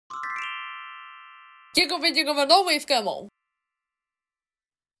Hickory Dickory always Camel.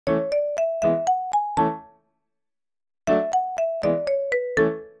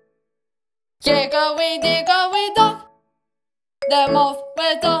 Hickory Dickory dock, the mouse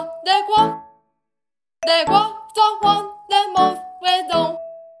went on the quack. The quack saw one, the mouse went on.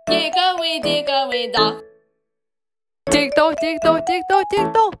 Hickory Dickory dock. Tick tock, tick tock, tick tock,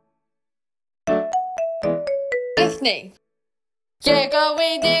 tick tock. A snake.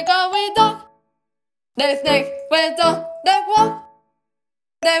 Hickory Dickory dock, the snake went on the quack.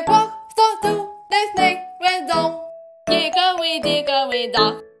 The quack saw two, the snake went on. Hickory Dickory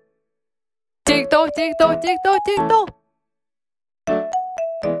dock. Tick tock, tick tock, tick tock, tick tock.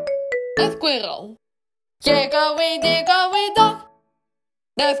 A squirrel. Hickory Dickory dock,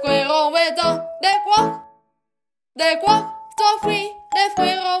 the squirrel went on the quack. The quack saw three, the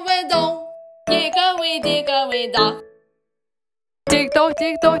squirrel went on. Hickory Dickory dock. Tick tock,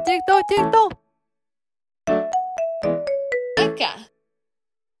 tick tock, tick tock, tick tock. A cat.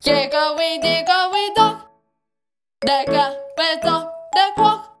 Hickory Dickory dock, the cat went on the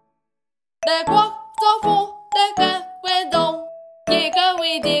quack. The quack saw four, the cat went on.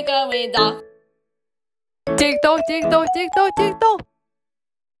 Hickory Dickory dock. Tick tock, tick tock, tick tock, tick tock.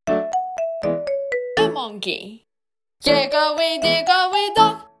 A monkey. Hickory Dickory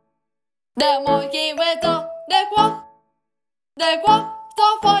dock, the monkey went on the quack. The quack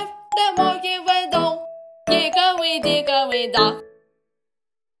saw five, the monkey went on. Hickory Dickory dock.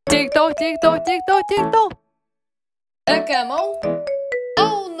 Tick tock, tick tock, tick tock, tick tock. A camel.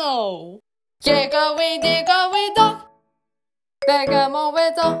 Oh no! Hickory Dickory dock, the camel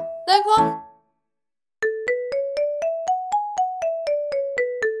went on the quack.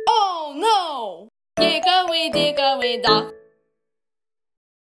 Oh no! Hickory Dickory dock.